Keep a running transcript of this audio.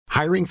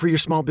Hiring for your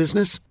small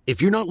business?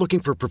 If you're not looking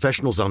for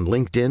professionals on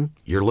LinkedIn,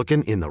 you're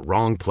looking in the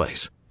wrong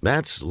place.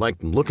 That's like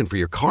looking for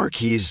your car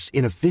keys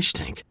in a fish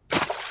tank.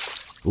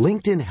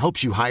 LinkedIn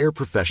helps you hire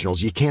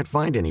professionals you can't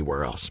find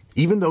anywhere else,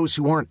 even those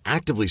who aren't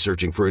actively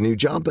searching for a new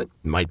job but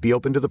might be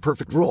open to the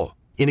perfect role.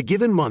 In a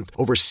given month,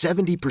 over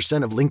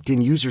 70% of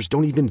LinkedIn users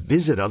don't even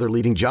visit other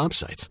leading job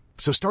sites.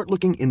 So start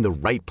looking in the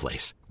right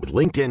place. With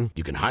LinkedIn,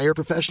 you can hire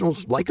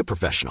professionals like a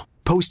professional.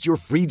 Post your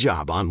free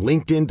job on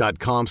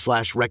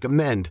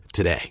linkedin.com/recommend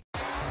today.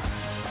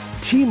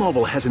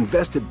 T-Mobile has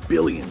invested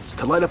billions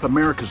to light up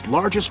America's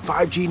largest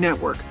 5G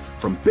network,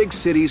 from big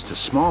cities to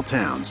small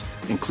towns,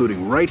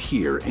 including right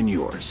here in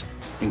yours.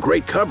 And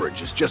great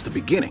coverage is just the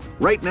beginning.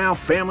 Right now,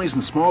 families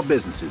and small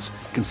businesses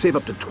can save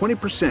up to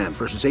 20%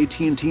 versus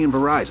AT&T and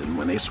Verizon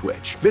when they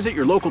switch. Visit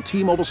your local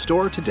T-Mobile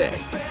store today.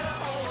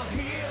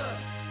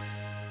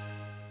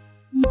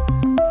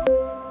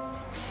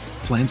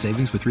 Plan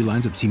savings with 3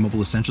 lines of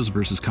T-Mobile Essentials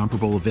versus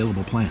comparable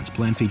available plans.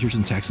 Plan features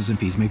and taxes and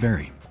fees may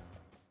vary.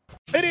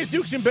 It is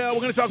Dukes and Bell. We're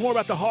going to talk more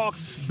about the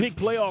Hawks' big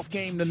playoff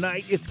game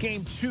tonight. It's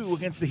Game 2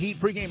 against the Heat.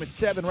 Pre-game at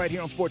 7 right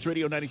here on Sports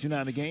Radio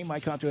 92.9 The Game.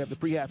 Mike Conto have the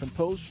pre-half and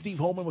post. Steve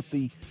Holman with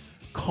the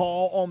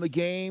call on the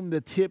game.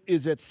 The tip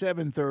is at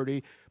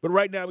 7:30. But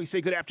right now we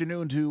say good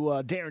afternoon to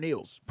Darren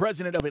Eales,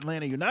 president of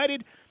Atlanta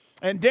United.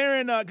 And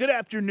Darren, good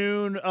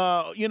afternoon.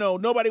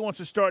 Nobody wants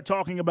to start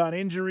talking about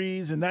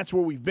injuries, and that's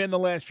where we've been the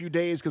last few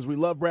days because we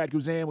love Brad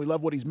Guzan. We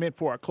love what he's meant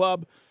for our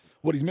club,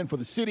 what he's meant for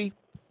the city.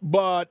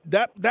 But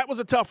that was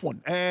a tough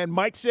one. And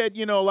Mike said,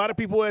 a lot of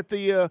people at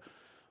the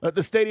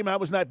stadium, I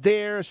was not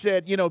there,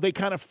 said, they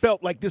kind of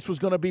felt like this was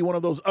going to be one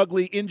of those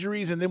ugly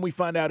injuries, and then we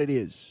find out it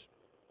is.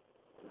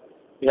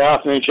 Yeah,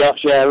 afternoon,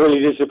 chaps. Yeah,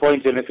 really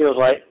disappointing. It feels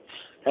like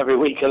every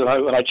week when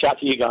I chat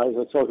to you guys,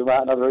 I talk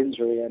about another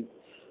injury. And,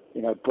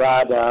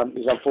 Brad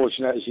is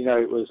unfortunate. As you know,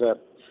 it was a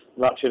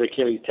ruptured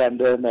Achilles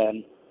tendon,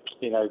 and,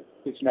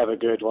 it's never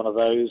good, one of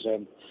those.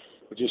 And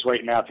we're just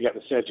waiting now to get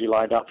the surgery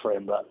lined up for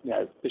him. But,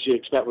 as you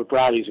expect with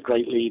Brad, he's a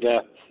great leader.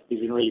 He's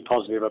been really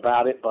positive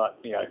about it. But,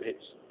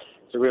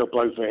 it's a real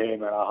blow for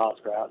him, and our hearts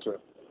go out to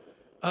him.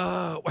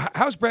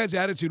 How's Brad's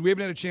attitude? We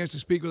haven't had a chance to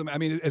speak with him. I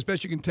mean, as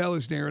best you can tell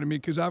us, Darren. I mean,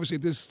 because obviously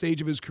at this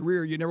stage of his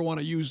career, you never want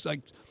to use,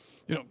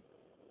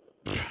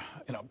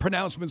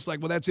 pronouncements like,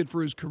 well, that's it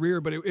for his career.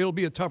 But it'll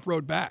be a tough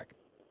road back.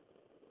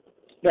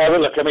 Yeah,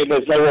 well, look, I mean,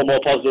 there's no one more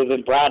positive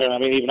than Brad. And, I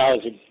mean, even I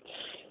was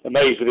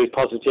amazed with his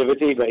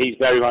positivity, but he's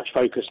very much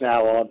focused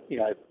now on,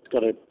 got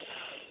to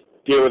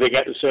deal with it,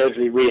 get the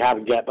surgery, rehab,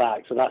 and get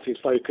back. So that's his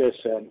focus,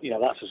 and,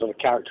 that's the sort of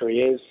character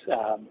he is.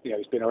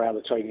 He's been around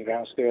the training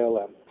ground still,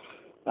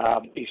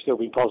 and he's still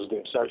been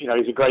positive. So,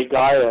 he's a great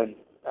guy, and,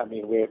 I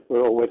mean, we're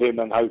all with him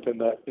and hoping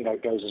that,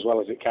 it goes as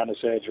well as it can, the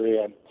surgery,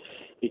 and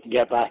he can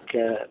get back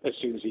as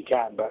soon as he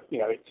can. But,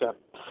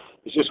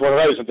 it's just one of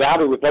those. And to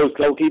have it with both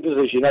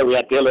goalkeepers, as you know, we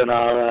had Dylan,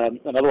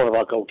 another one of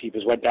our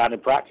goalkeepers, went down in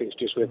practice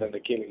just with an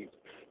Achilles.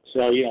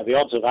 So, the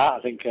odds of that, I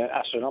think, are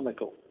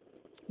astronomical.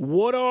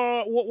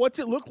 What's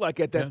it look like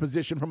at that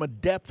position from a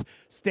depth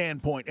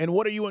standpoint? And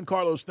what are you and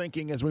Carlos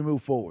thinking as we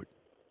move forward?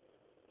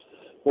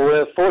 Well,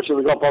 we're fortunate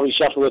we've got Bobby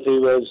Shuttleworth,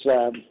 who was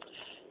on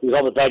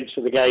the bench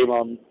for the game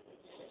on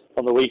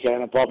the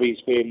weekend. And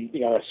Bobby's been,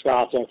 a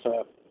starter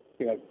for,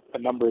 a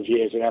number of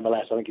years in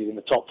MLS. I think he's in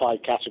the top 5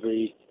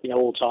 category,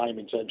 all time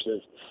in terms of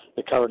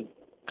the current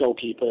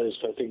goalkeepers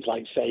for things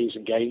like saves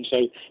and games.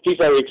 So he's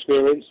very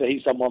experienced. So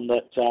he's someone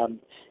that,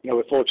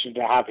 we're fortunate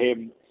to have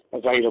him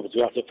available to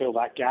have to fill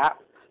that gap.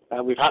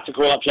 We've had to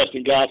call up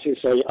Justin Garcia,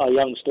 so our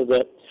youngster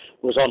that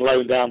was on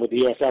loan down with the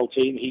USL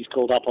team, he's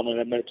called up on an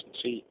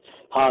emergency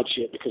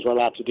hardship because we're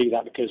allowed to do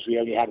that because we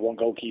only had one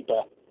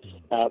goalkeeper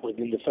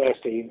within the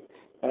first team.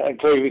 And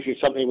clearly this is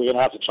something we're going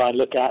to have to try and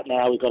look at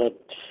now. We've got a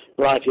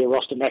variety of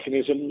roster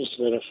mechanisms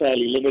that are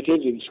fairly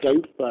limited in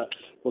scope, but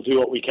we'll do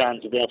what we can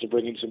to be able to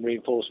bring in some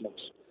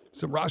reinforcements.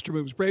 Some roster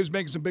moves. Braves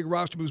making some big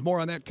roster moves. More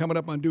on that coming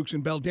up on Dukes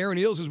and Bell. Darren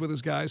Eales is with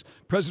us, guys,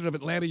 president of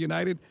Atlanta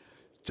United.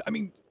 I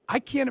mean, I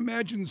can't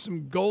imagine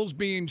some goals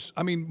being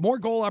 – more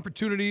goal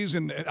opportunities,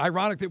 and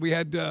ironic that we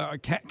had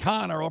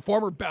Khan, our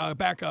former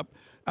backup,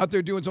 out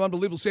there doing some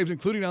unbelievable saves,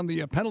 including on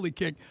the penalty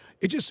kick.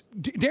 It just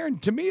 – Darren,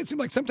 to me, it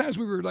seemed like sometimes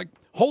we were,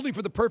 holding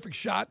for the perfect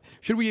shot.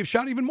 Should we have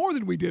shot even more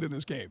than we did in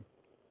this game?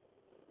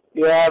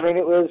 Yeah, I mean,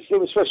 it was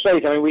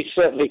frustrating. I mean, we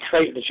certainly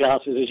created the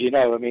chances, as you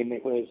know. I mean,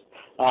 it was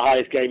our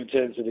highest game in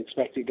terms of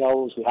expected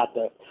goals. We had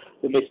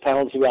the missed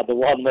penalty. We had the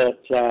one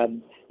that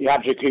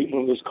Andrew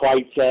Koopman was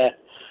quite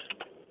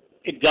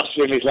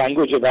industrial in his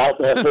language about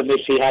the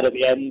miss he had at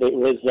the end. It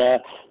was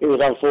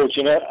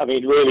unfortunate. I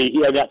mean, really, he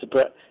only had to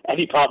put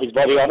any part of his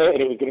body on it, and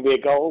it was going to be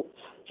a goal.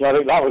 So I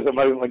think that was the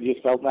moment when you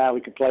just felt, now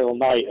we could play all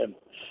night and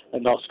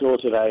not score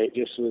today. It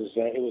just was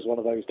it was one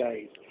of those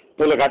days.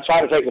 But look, I try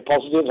to take the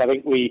positives. I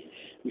think we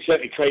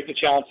certainly create the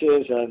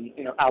chances, and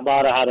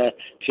Almada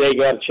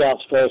Diego had a chance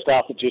first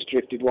half that just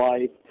drifted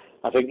wide.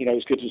 I think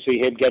it's good to see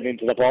him getting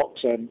into the box,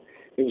 and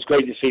it was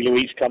great to see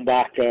Luis come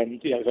back, and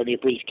it was only a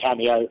brief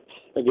cameo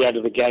at the end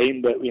of the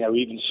game, but we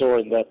even saw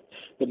in the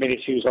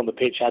minutes he was on the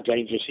pitch how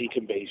dangerous he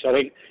can be. So I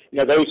think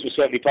those were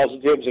certainly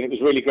positives, and it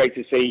was really great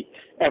to see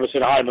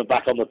Emerson Hyndman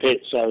back on the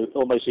pitch. So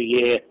almost a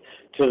year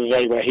to the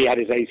day where he had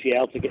his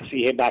ACL, to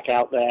see him back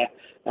out there,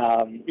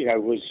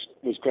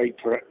 was great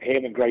for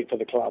him and great for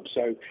the club.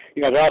 So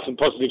there are some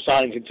positive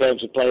signs in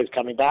terms of players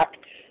coming back.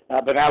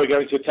 But now we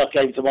go into a tough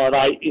game tomorrow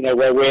night,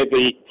 where we're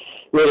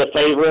the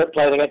favourite,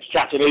 playing against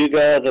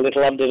Chattanooga, the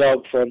little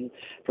underdog from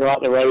up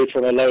the road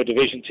from a lower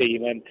division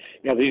team. And,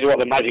 these are what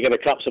the magic of the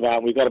Cup's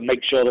about. We've got to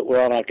make sure that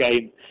we're on our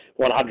game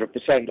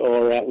 100%,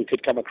 or we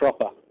could come a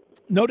cropper.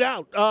 No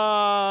doubt.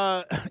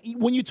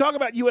 When you talk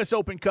about U.S.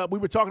 Open Cup, we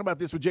were talking about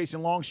this with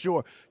Jason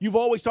Longshore. You've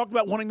always talked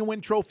about wanting to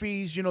win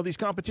trophies, these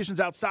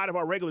competitions outside of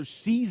our regular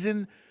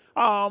season.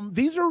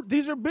 These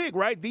are big,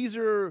 right? These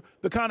are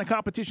the kind of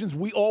competitions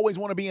we always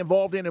want to be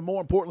involved in, and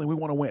more importantly, we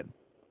want to win.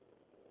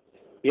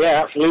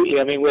 Yeah, absolutely.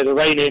 I mean, we're the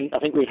reigning. I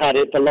think we've had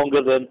it for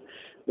longer than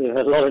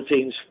a lot of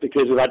teams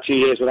because we've had 2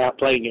 years without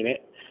playing in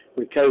it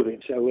with COVID.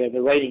 So we're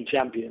the reigning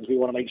champions. We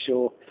want to make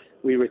sure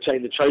we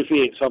retain the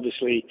trophy. It's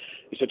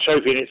a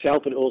trophy in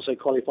itself, but it also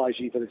qualifies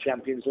you for the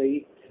Champions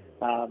League.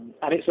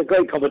 And it's a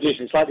great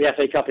competition. It's like the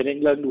FA Cup in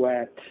England,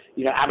 where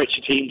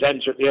amateur teams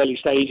enter at the early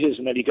stages,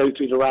 and then you go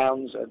through the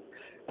rounds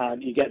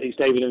and you get these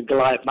David and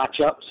Goliath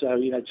matchups.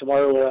 So,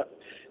 tomorrow we're at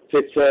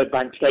Fifth Third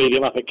Bank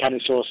Stadium up at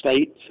Kennesaw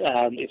State.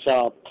 It's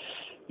our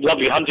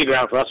lovely hunting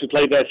ground for us. We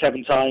played there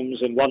 7 times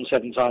and won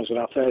 7 times with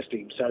our first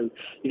team. So,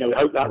 we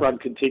hope that run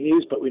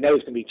continues, but we know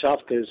it's going to be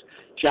tough because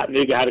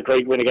Chattanooga had a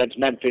great win against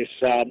Memphis,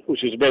 which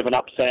was a bit of an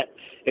upset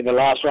in the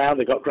last round.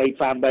 They've got a great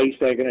fan base.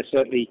 They're going to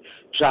certainly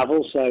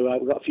travel. So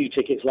we've got a few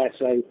tickets left.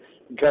 So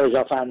encourage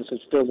our fans to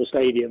fill the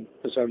stadium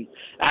for some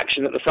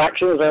action at the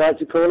Fracture, as I like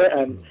to call it.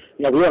 And,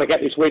 we want to get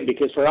this win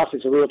because for us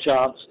it's a real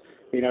chance,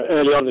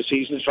 early on in the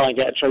season to try and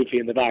get a trophy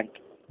in the bank.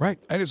 Right,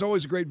 and it's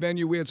always a great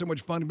venue. We had so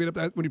much fun being up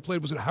there when he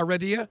played. Was it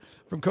Heredia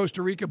from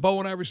Costa Rica? Bo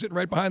and I were sitting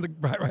right behind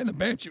the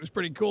bench. It was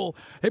pretty cool.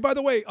 Hey, by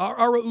the way, are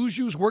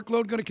Araujo's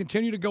workload going to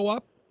continue to go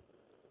up?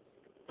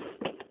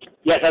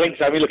 Yes, I think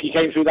so. I mean, look, he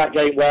came through that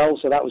game well,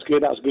 so that was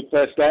good. That was a good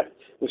first step.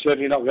 We're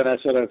certainly not going to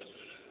sort of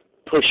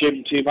push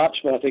him too much,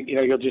 but I think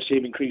you'll just see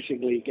him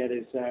increasingly get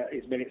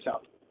his minutes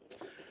up.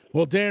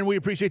 Well, Darren, we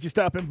appreciate you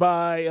stopping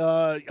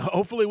by.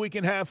 Hopefully we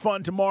can have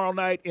fun tomorrow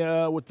night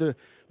with the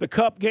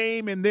Cup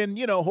game, and then,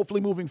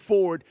 hopefully moving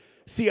forward,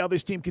 see how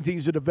this team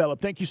continues to develop.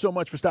 Thank you so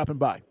much for stopping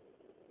by.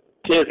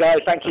 Cheers, guys.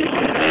 Thank you.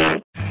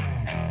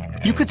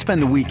 You could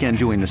spend the weekend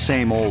doing the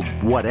same old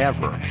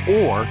whatever,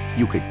 or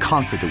you could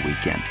conquer the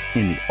weekend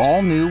in the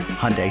all-new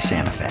Hyundai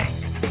Santa Fe.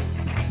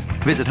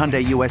 Visit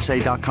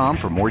HyundaiUSA.com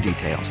for more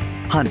details.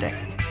 Hyundai,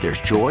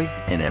 there's joy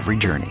in every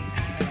journey.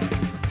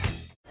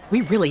 We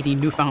really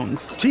need new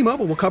phones.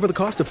 T-Mobile will cover the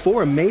cost of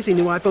 4 amazing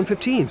new iPhone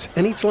 15s,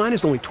 and each line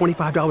is only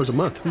 $25 a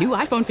month. New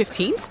iPhone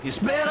 15s? It's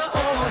better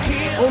over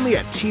here. Only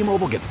at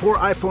T-Mobile, get 4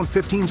 iPhone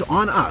 15s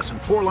on us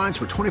and 4 lines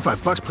for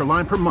 $25 per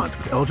line per month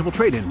with eligible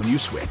trade-in when you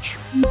switch.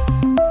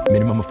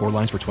 Minimum of 4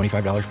 lines for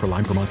 $25 per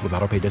line per month with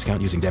autopay discount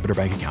using debit or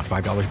bank account.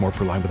 $5 more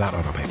per line without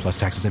autopay, plus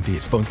taxes and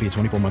fees. Phone fee at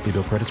 24 monthly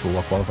bill credits for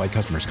well-qualified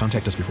customers.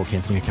 Contact us before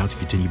canceling account to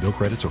continue bill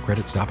credits or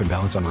credit stop and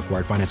balance on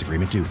required finance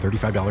agreement due.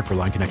 $35 per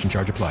line connection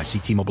charge applies. See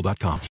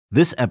T-Mobile.com.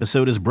 This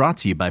episode is brought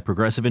to you by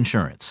Progressive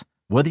Insurance.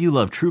 Whether you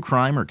love true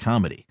crime or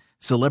comedy,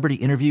 celebrity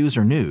interviews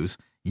or news,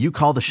 you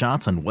call the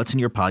shots on what's in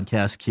your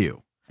podcast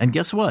queue. And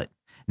guess what?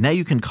 Now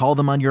you can call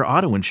them on your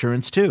auto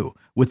insurance too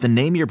with the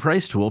Name Your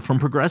Price tool from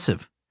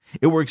Progressive.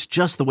 It works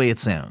just the way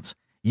it sounds.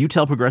 You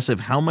tell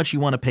Progressive how much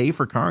you want to pay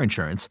for car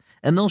insurance,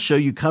 and they'll show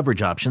you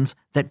coverage options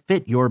that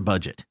fit your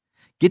budget.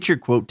 Get your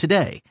quote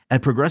today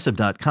at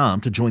Progressive.com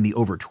to join the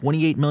over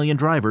 28 million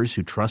drivers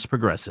who trust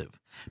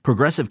Progressive.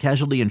 Progressive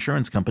Casualty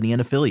Insurance Company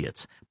and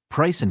Affiliates.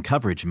 Price and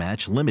coverage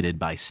match limited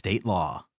by state law.